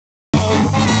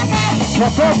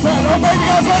first time. Okay, you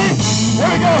guys ready? Here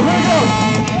we go, here we go.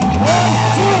 1,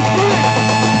 2, 3.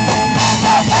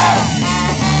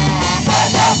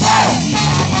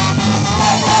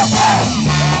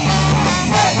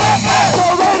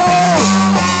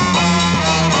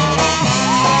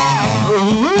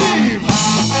 Believe.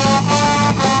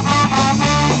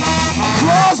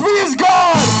 Crosby is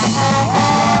gone.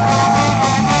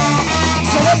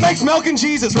 So that makes milk and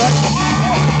Jesus, right?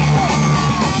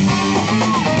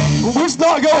 We're just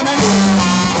not going anywhere.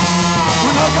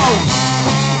 We're not going.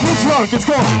 We're drunk. It's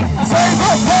going. Save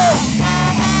the pen.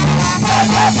 Save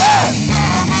the pen.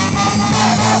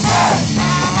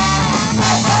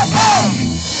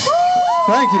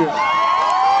 Thank you.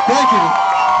 Thank you.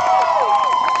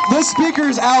 This speaker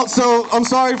is out, so I'm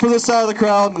sorry for this side of the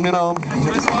crowd. You know,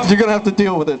 you're gonna have to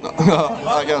deal with it,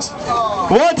 I guess.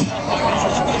 What?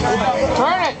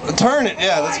 Turn it. Turn it.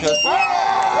 Yeah, that's good.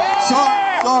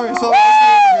 Sorry.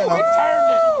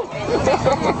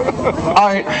 All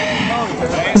right.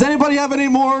 Does anybody have any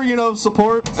more,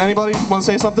 support? Anybody want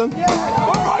to say something?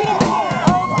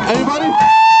 Anybody?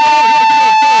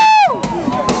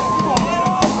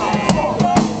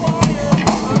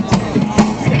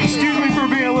 Excuse me for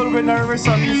being a little bit nervous.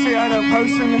 I'm used to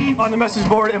posting on the message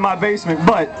board in my basement,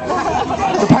 but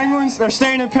the Penguins, they're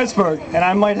staying in Pittsburgh, and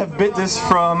I might have bit this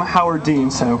from Howard Dean,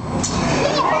 so.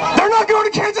 They're not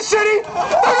going to Kansas City! They're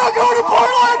not going to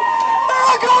Portland! They're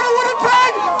not going to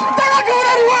Winnipeg! They're not going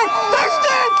anywhere! They're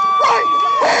staying right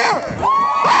here!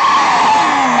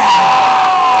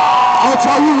 I'll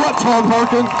tell you what, Tom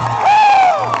Harkin.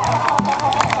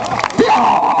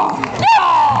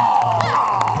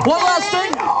 One last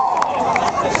thing.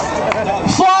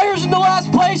 Flyers in the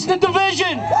last place in the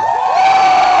division.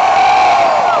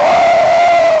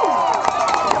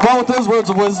 Well, with those words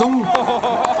of wisdom,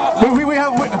 we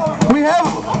have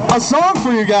a song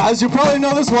for you guys. You probably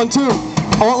know this one too.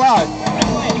 I won't lie.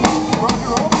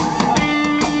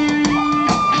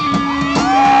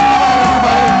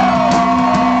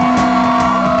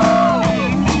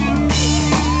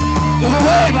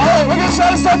 All right, we're gonna try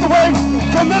to start the wave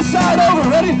from this side over.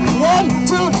 Ready? 1,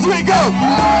 2, 3, go!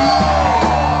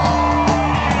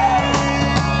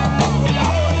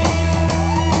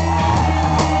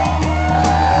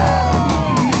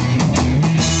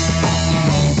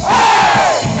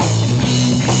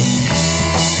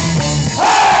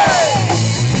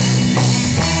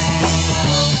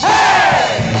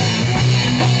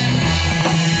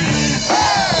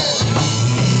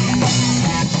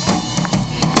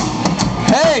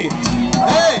 Hey!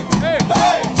 Hey! Hey!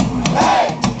 Hey!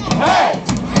 Hey!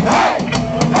 Hey!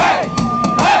 Hey! Hey!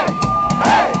 Hey!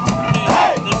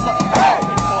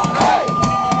 Hey!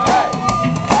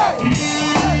 Hey!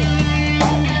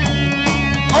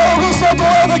 Oh, we're gonna start the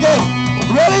wave again.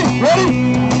 Ready? Ready?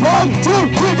 1, 2,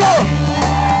 3, go!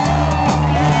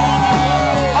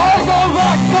 Alright, going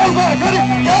back. Ready?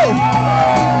 Go!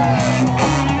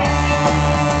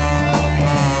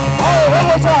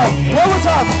 One more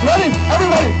time. Ready?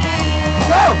 Everybody,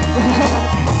 go!